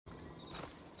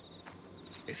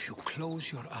If you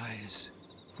close your eyes,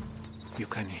 you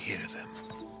can hear them.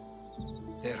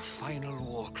 Their final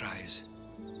war cries,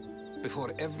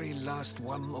 before every last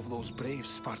one of those brave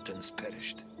Spartans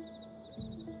perished.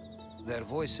 Their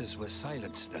voices were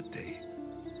silenced that day,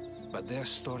 but their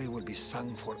story will be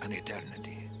sung for an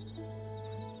eternity.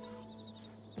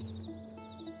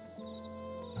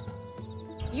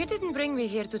 You didn't bring me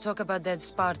here to talk about dead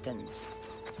Spartans.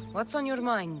 What's on your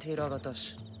mind,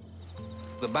 Herodotus?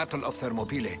 The Battle of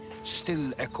Thermopylae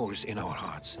still echoes in our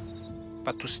hearts.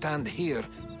 But to stand here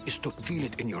is to feel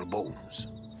it in your bones.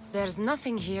 There's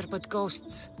nothing here but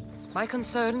ghosts. My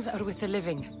concerns are with the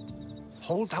living.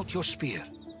 Hold out your spear.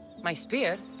 My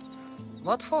spear?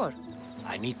 What for?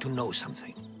 I need to know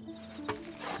something.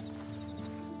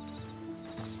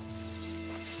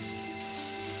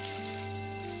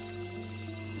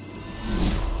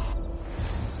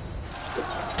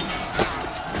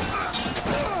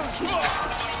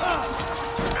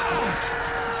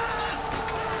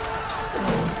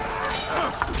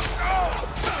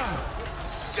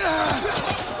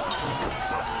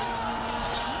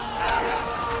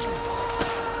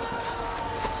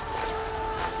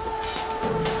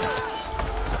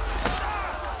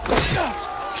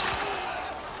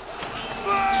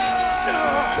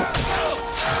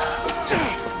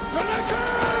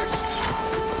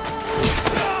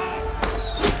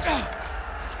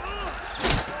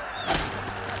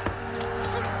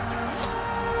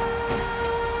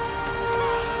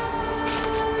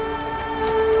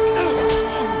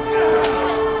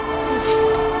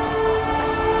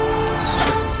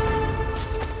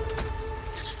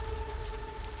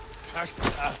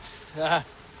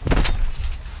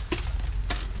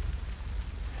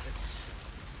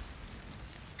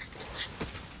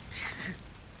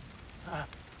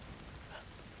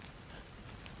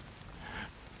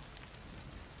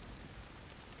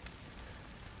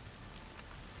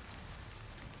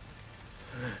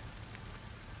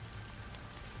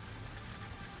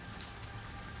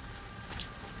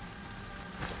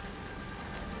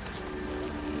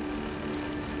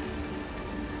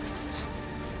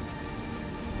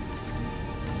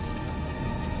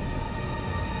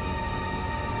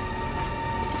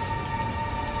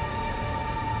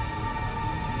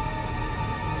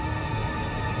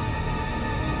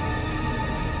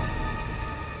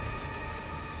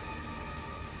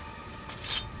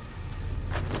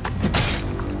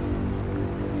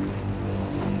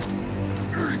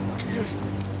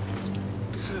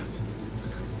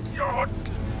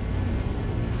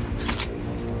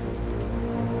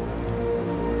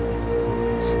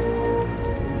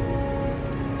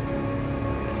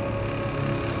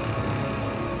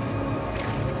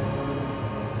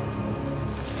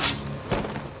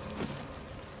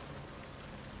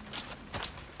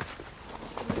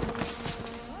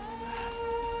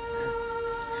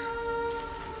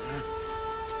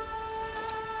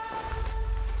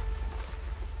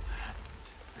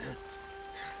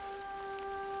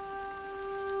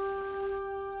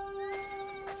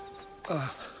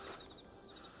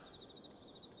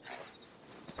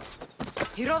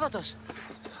 Herodotus!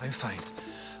 I'm fine.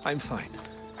 I'm fine.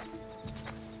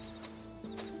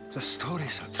 The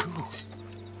stories are true.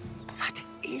 That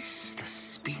is the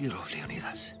spear of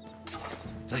Leonidas.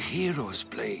 The hero's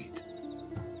blade.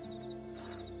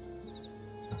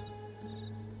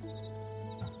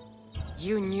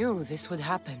 You knew this would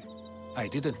happen. I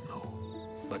didn't know,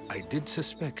 but I did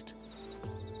suspect.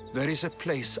 There is a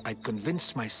place I'd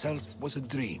convinced myself was a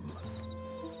dream.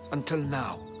 Until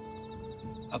now.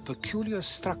 A peculiar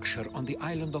structure on the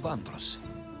island of Andros.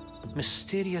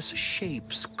 Mysterious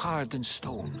shapes carved in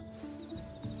stone.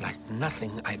 Like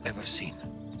nothing I've ever seen.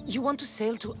 You want to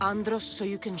sail to Andros so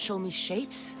you can show me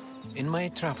shapes? In my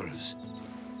travels,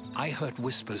 I heard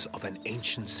whispers of an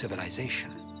ancient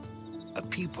civilization. A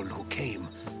people who came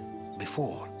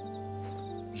before.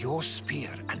 Your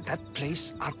spear and that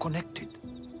place are connected.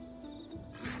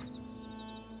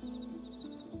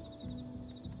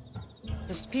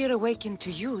 The spear awakened to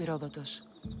you, Herodotus.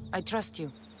 I trust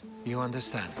you. You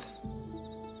understand.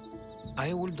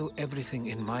 I will do everything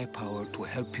in my power to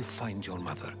help you find your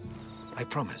mother. I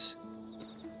promise.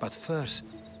 But first,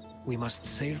 we must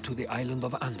sail to the island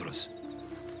of Andros.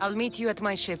 I'll meet you at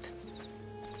my ship.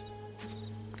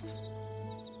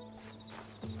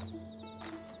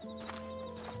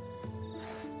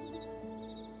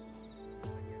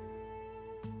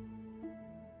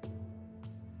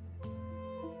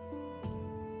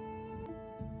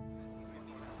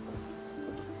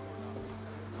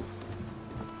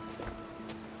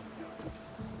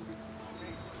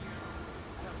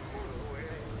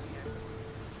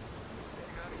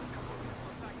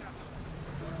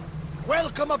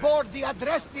 Welcome aboard the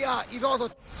Adrestia, Idodo.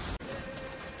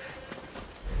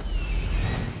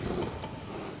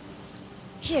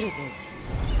 Here it is.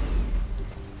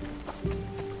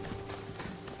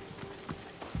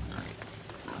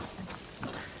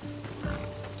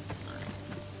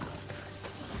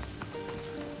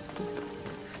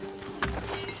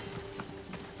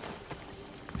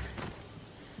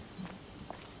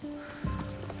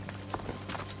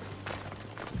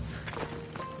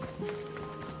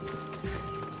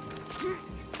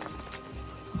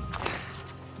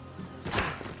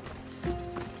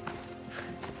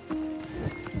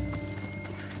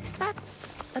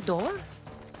 A door?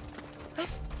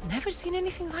 I've never seen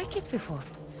anything like it before.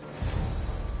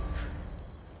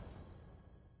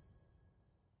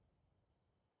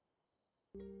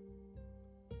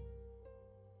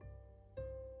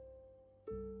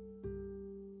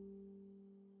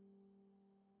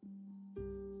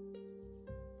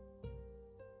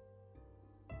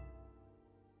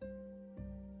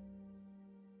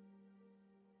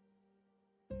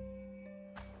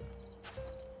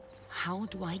 How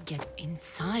do I get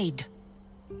inside?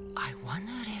 I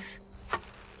wonder if...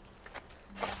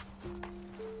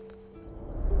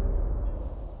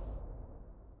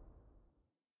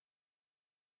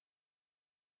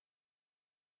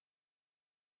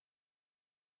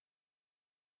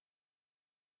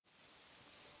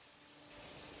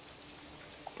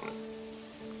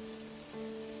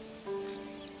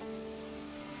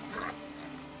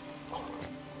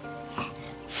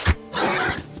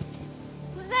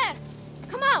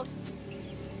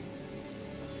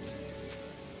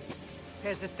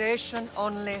 Hesitation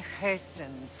only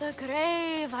hastens. The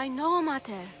grave, I know,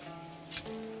 Mater.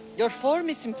 Your form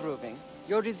is improving.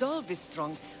 Your resolve is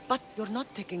strong, but you're not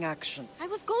taking action. I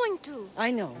was going to.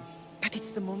 I know, but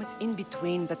it's the moments in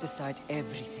between that decide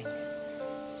everything.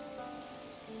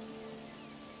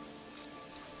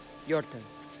 Your turn.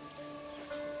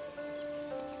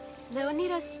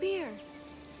 Leonida's spear.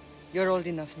 You're old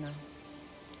enough now.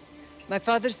 My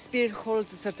father's spear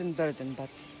holds a certain burden, but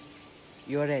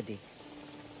you're ready.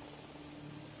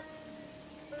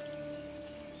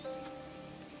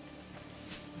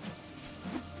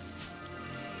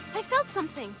 I felt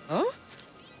something. Huh?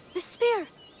 The spear.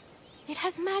 It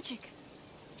has magic.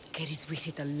 Carries with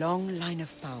it a long line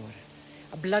of power.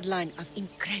 A bloodline of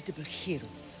incredible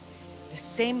heroes. The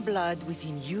same blood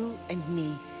within you and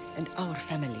me and our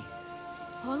family.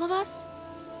 All of us?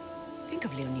 Think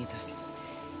of Leonidas.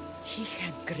 He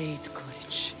had great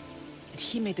courage. And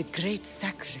he made a great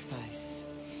sacrifice.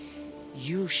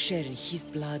 You share in his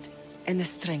blood and the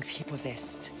strength he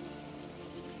possessed.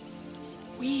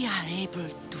 We are able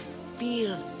to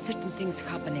feel certain things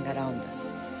happening around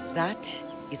us. That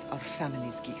is our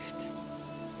family's gift.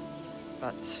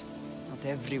 But not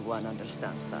everyone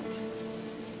understands that.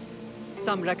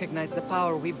 Some recognize the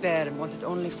power we bear and want it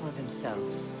only for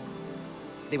themselves.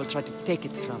 They will try to take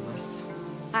it from us.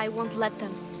 I won't let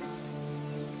them.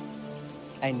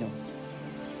 I know.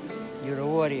 You're a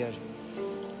warrior.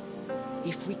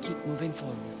 If we keep moving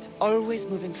forward, always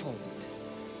moving forward,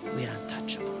 we're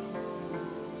untouchable.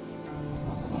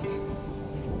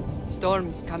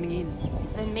 Storm's coming in.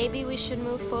 Then maybe we should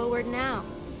move forward now.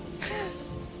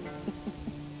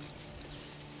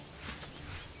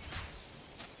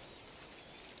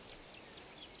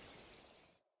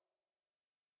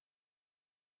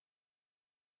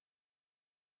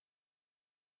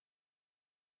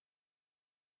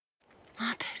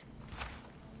 Mother,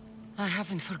 I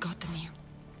haven't forgotten you.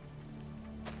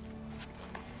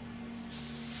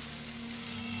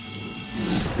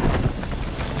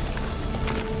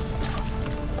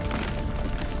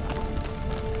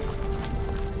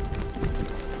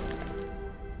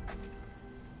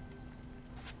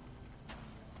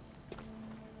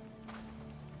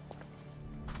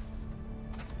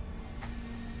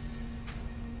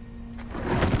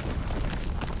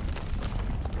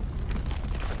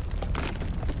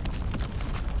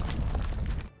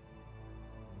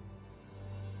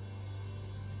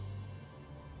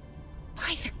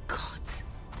 By the gods!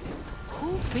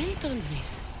 Who built all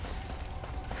this?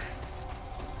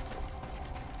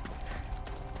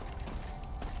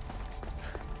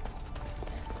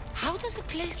 How does a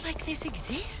place like this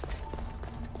exist?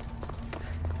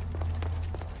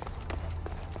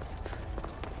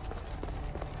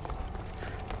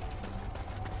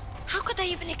 How could I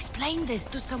even explain this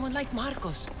to someone like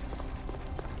Marcos?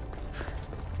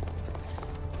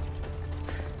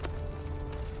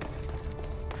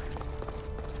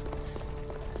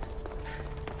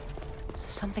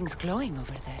 Something's glowing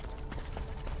over there.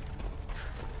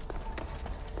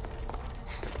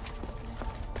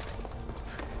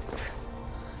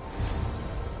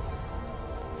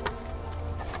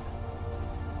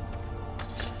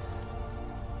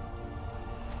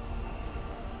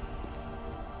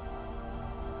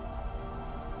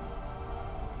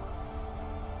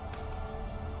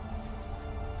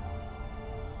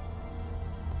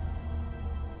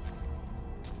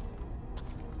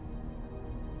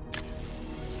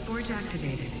 storage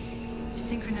activated.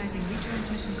 Synchronizing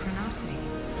retransmission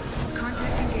chronicity.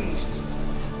 Contact engaged.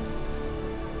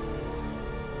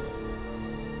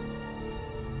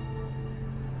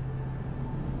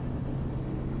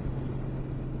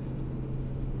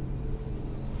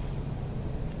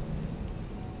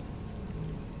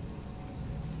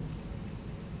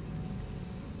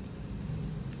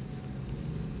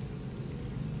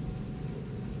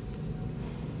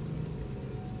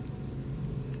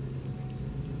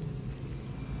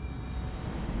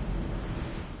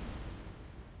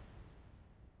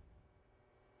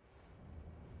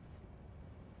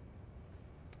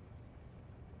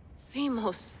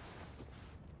 Themos.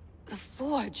 The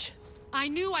Forge. I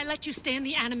knew I let you stay in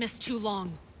the Animus too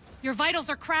long. Your vitals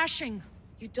are crashing.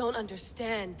 You don't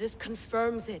understand. This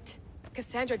confirms it.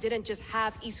 Cassandra didn't just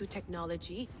have Isu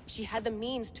technology. She had the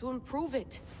means to improve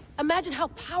it. Imagine how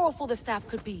powerful the staff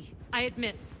could be. I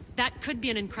admit, that could be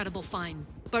an incredible find.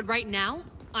 But right now,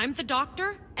 I'm the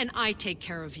doctor, and I take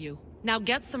care of you. Now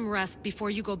get some rest before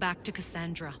you go back to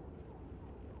Cassandra.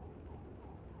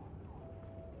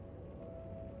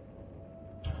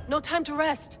 No time to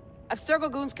rest.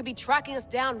 Abstergo goons could be tracking us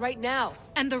down right now.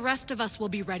 And the rest of us will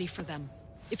be ready for them.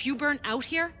 If you burn out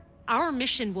here, our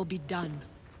mission will be done.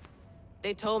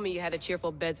 They told me you had a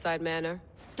cheerful bedside manner.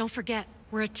 Don't forget,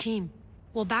 we're a team.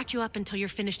 We'll back you up until you're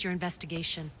finished your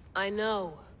investigation. I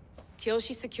know.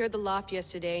 Kyoshi secured the loft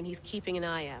yesterday and he's keeping an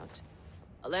eye out.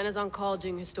 Elena's on call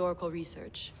doing historical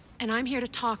research. And I'm here to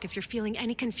talk if you're feeling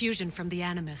any confusion from the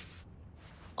Animus.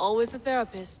 Always the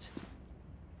therapist.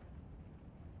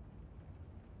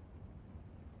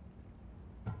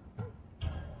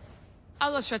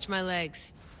 I'll go stretch my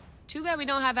legs. Too bad we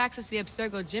don't have access to the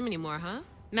Abstergo gym anymore, huh?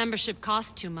 Membership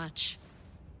costs too much.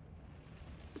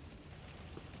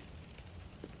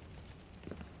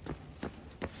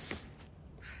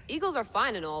 Eagles are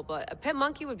fine and all, but a pet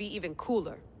monkey would be even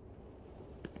cooler.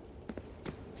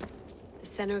 The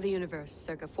center of the universe,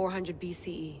 circa 400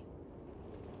 BCE.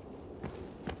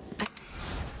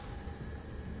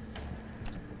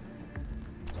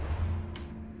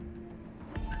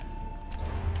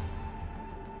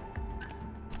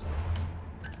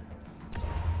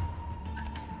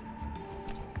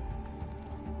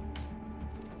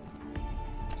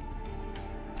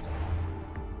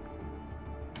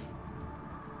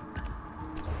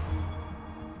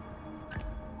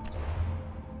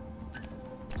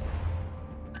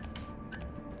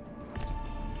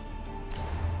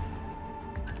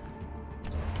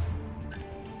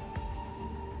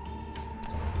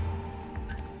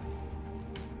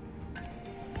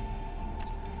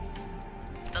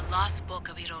 The lost book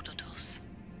of Herodotus.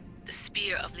 The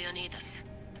spear of Leonidas.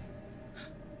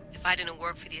 If I didn't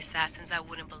work for the assassins, I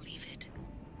wouldn't believe it.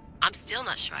 I'm still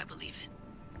not sure I believe it.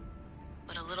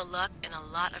 But a little luck and a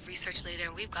lot of research later,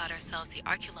 and we've got ourselves the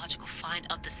archaeological find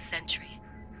of the century.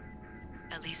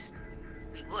 At least,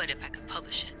 we would if I could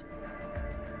publish it.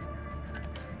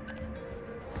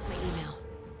 My email.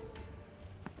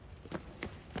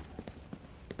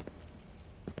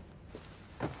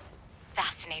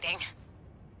 Fascinating.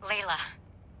 Layla,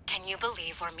 can you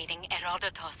believe we're meeting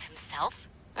Herodotus himself?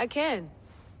 I can.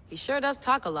 He sure does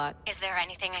talk a lot. Is there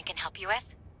anything I can help you with?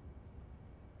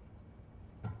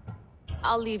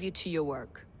 I'll leave you to your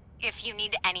work. If you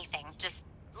need anything, just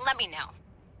let me know.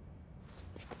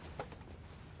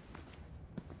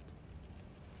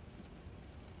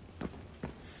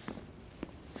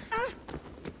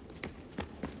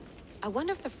 I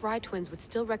wonder if the Fry twins would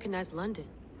still recognize London.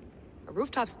 A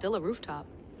rooftop's still a rooftop.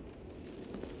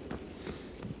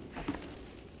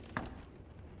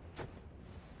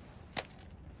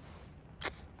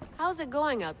 How's it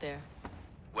going out there?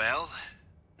 Well,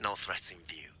 no threats in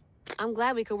view. I'm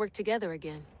glad we could work together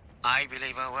again. I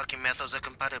believe our working methods are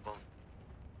compatible.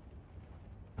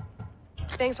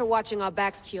 Thanks for watching our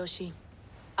backs, Kiyoshi.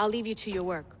 I'll leave you to your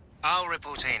work. I'll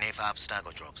report in if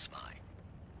Abstergo drops by.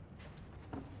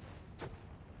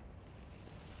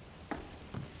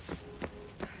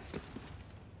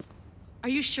 Are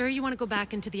you sure you want to go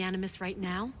back into the Animus right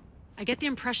now? I get the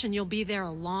impression you'll be there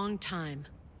a long time.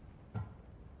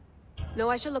 No,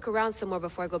 I should look around some more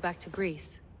before I go back to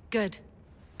Greece. Good.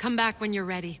 Come back when you're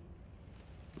ready.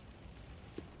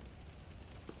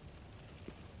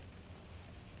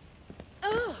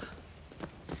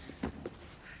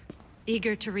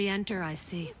 Eager to re-enter, I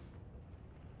see.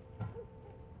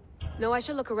 No, I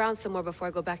should look around some more before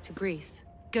I go back to Greece.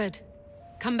 Good.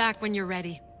 Come back when you're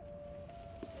ready.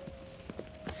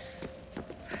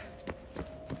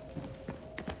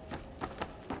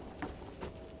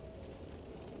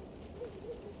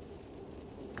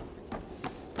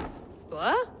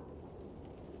 What?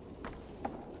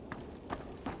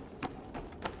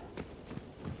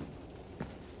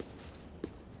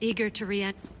 Eager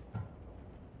to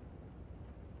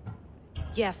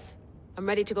Yes. I'm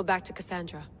ready to go back to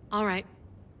Cassandra. All right.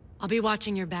 I'll be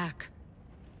watching your back.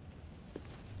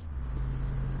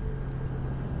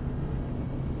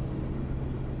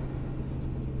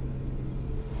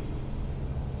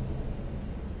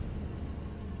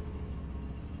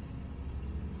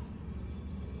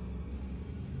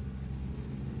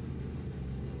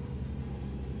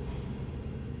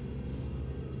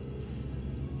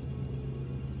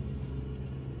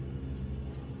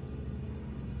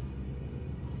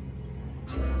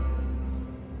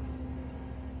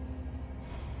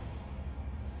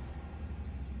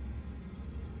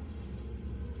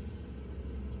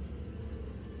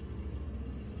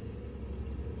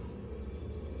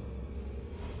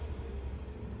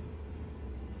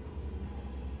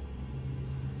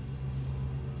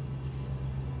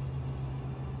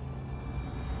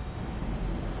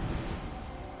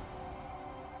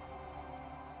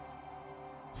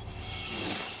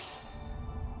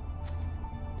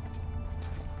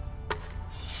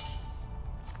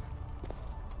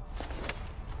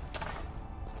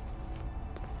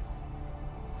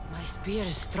 My spear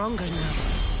is stronger now.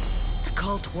 The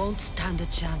cult won't stand a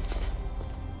chance.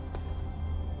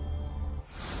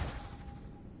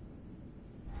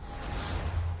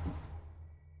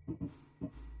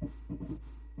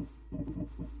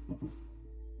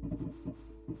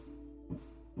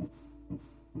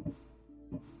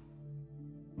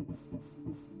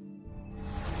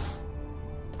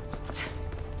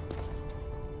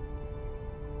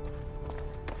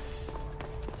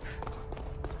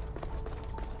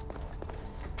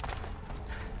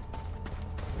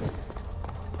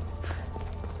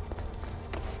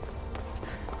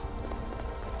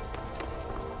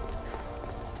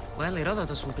 Well,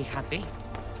 Herodotus will be happy.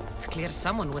 It's clear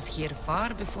someone was here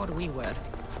far before we were.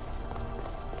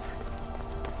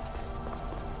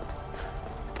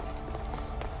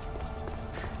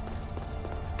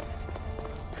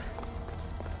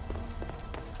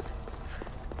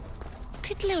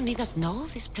 Did Leonidas know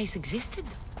this place existed?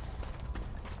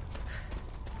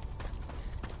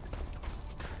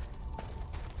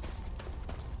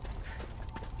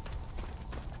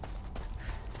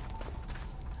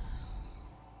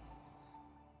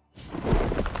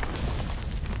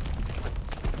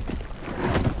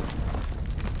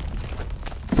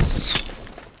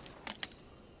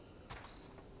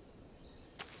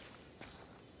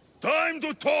 Time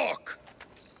to talk!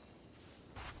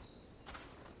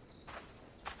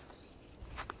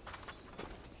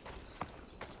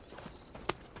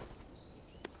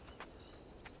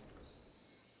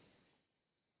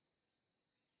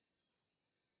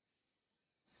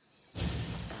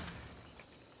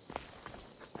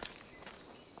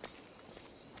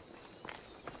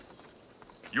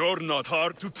 You're not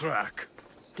hard to track.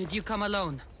 Did you come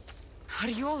alone? Are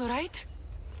you all right?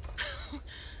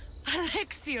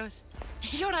 Alexios,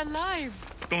 you're alive!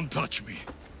 Don't touch me.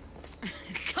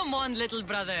 Come on, little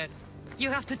brother. You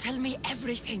have to tell me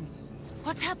everything.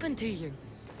 What's happened to you?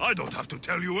 I don't have to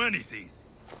tell you anything.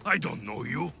 I don't know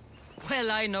you.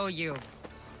 Well, I know you.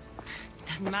 It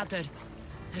doesn't matter.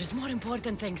 There's more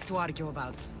important things to argue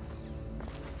about.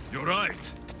 You're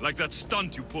right. Like that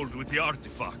stunt you pulled with the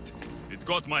artifact. It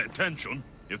got my attention,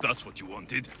 if that's what you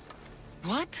wanted.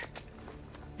 What?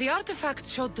 The artifact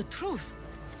showed the truth.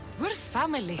 We're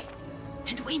family.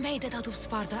 And we made it out of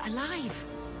Sparta alive.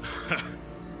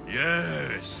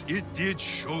 Yes, it did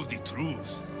show the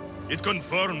truth. It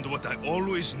confirmed what I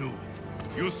always knew.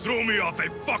 You threw me off a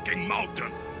fucking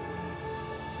mountain!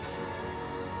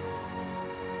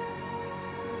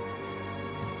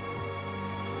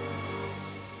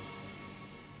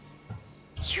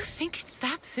 You think it's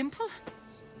that simple?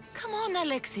 Come on,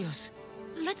 Alexios.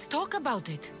 Let's talk about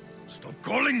it. Stop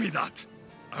calling me that!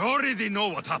 I already know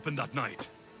what happened that night.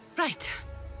 Right.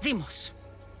 Deimos.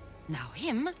 Now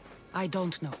him, I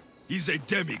don't know. He's a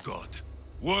demigod.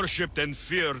 Worshipped and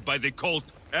feared by the cult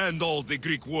and all the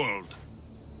Greek world.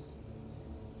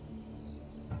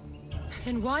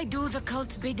 Then why do the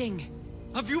cult's bidding?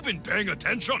 Have you been paying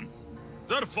attention?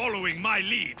 They're following my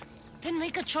lead. Then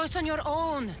make a choice on your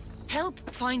own. Help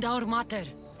find our mater.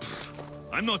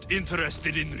 I'm not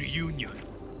interested in reunion.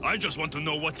 I just want to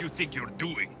know what you think you're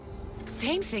doing.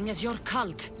 Same thing as your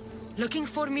cult. Looking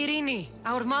for Myrine,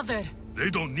 our mother. They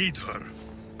don't need her.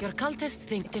 Your cultists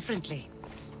think differently.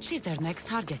 She's their next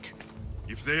target.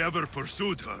 If they ever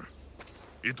pursued her,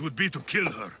 it would be to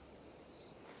kill her.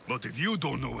 But if you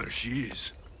don't know where she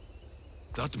is,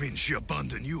 that means she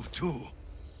abandoned you too.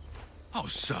 How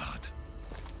sad.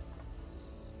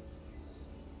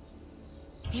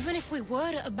 Even if we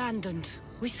were abandoned,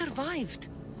 we survived.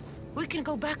 We can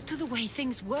go back to the way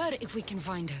things were if we can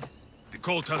find her. The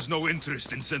cult has no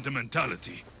interest in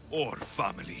sentimentality or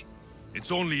family.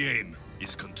 Its only aim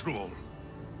is control.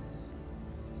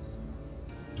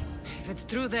 If it's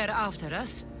true they're after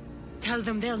us, tell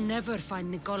them they'll never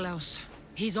find Nikolaos.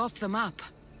 He's off the map.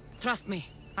 Trust me,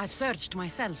 I've searched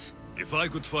myself. If I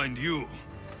could find you,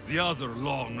 the other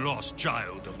long-lost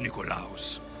child of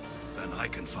Nikolaos, then I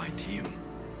can find him.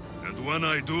 And when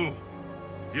I do,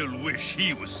 he'll wish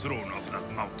he was thrown off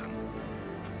that mountain.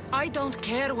 I don't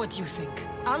care what you think.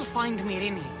 I'll find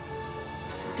Myrrine.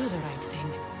 Do the right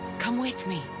thing. Come with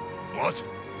me. What?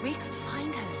 We could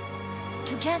find her.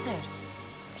 Together.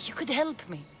 You could help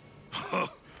me.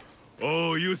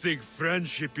 Oh, you think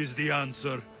friendship is the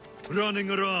answer? Running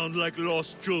around like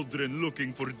lost children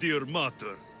looking for dear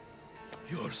mater.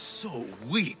 You're so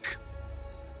weak.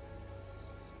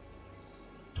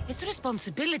 It's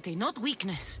responsibility, not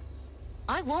weakness.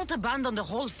 I won't abandon the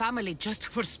whole family just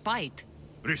for spite.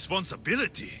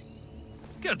 Responsibility?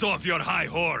 Get off your high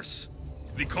horse.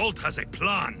 The cult has a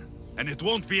plan, and it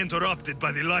won't be interrupted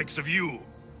by the likes of you.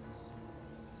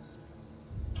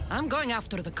 I'm going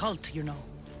after the cult, you know.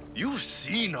 You've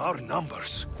seen our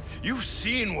numbers. You've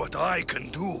seen what I can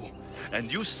do.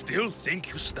 And you still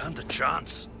think you stand a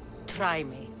chance? Try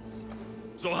me.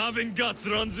 So having guts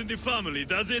runs in the family,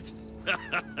 does it?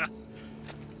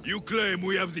 You claim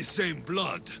we have the same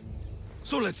blood.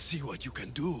 So let's see what you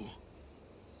can do.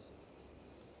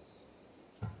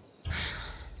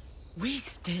 We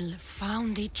still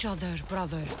found each other,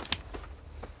 brother.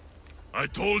 I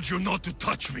told you not to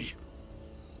touch me.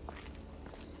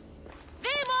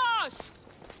 Demos!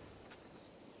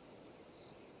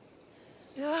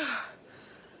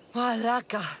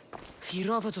 Malaka.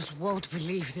 Herodotus won't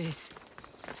believe this.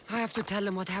 I have to tell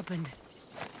him what happened.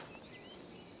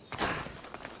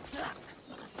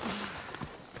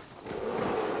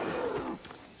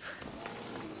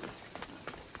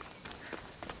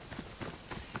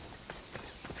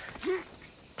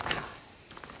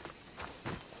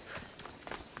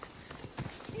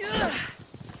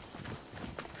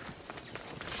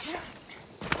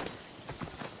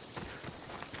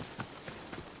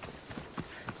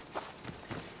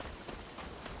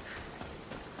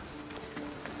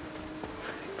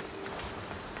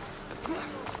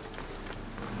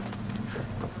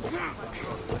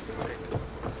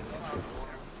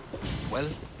 Well,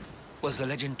 was the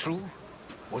legend true?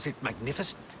 Was it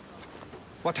magnificent?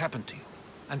 What happened to you?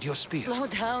 And your spear? Slow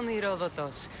down,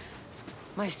 Herodotus.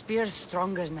 My spear's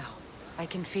stronger now. I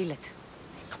can feel it.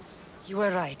 You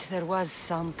were right, there was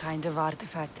some kind of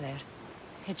artifact there.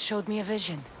 It showed me a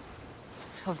vision.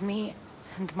 Of me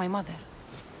and my mother.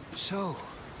 So,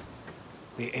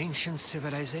 the ancient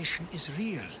civilization is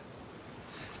real.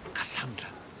 Cassandra,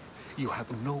 you have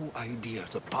no idea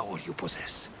the power you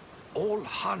possess. All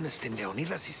harnessed in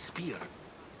Leonidas' spear.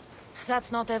 That's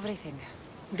not everything.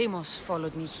 Demos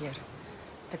followed me here.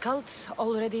 The cult's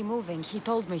already moving, he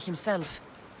told me himself.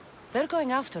 They're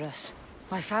going after us.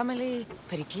 My family,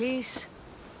 Pericles.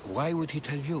 Why would he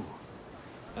tell you?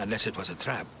 Unless it was a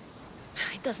trap.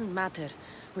 It doesn't matter.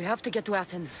 We have to get to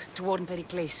Athens, to warn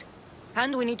Pericles.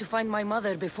 And we need to find my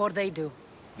mother before they do.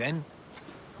 Then,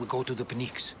 we go to the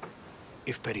Pnyx.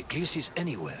 If Pericles is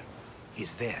anywhere,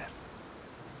 he's there.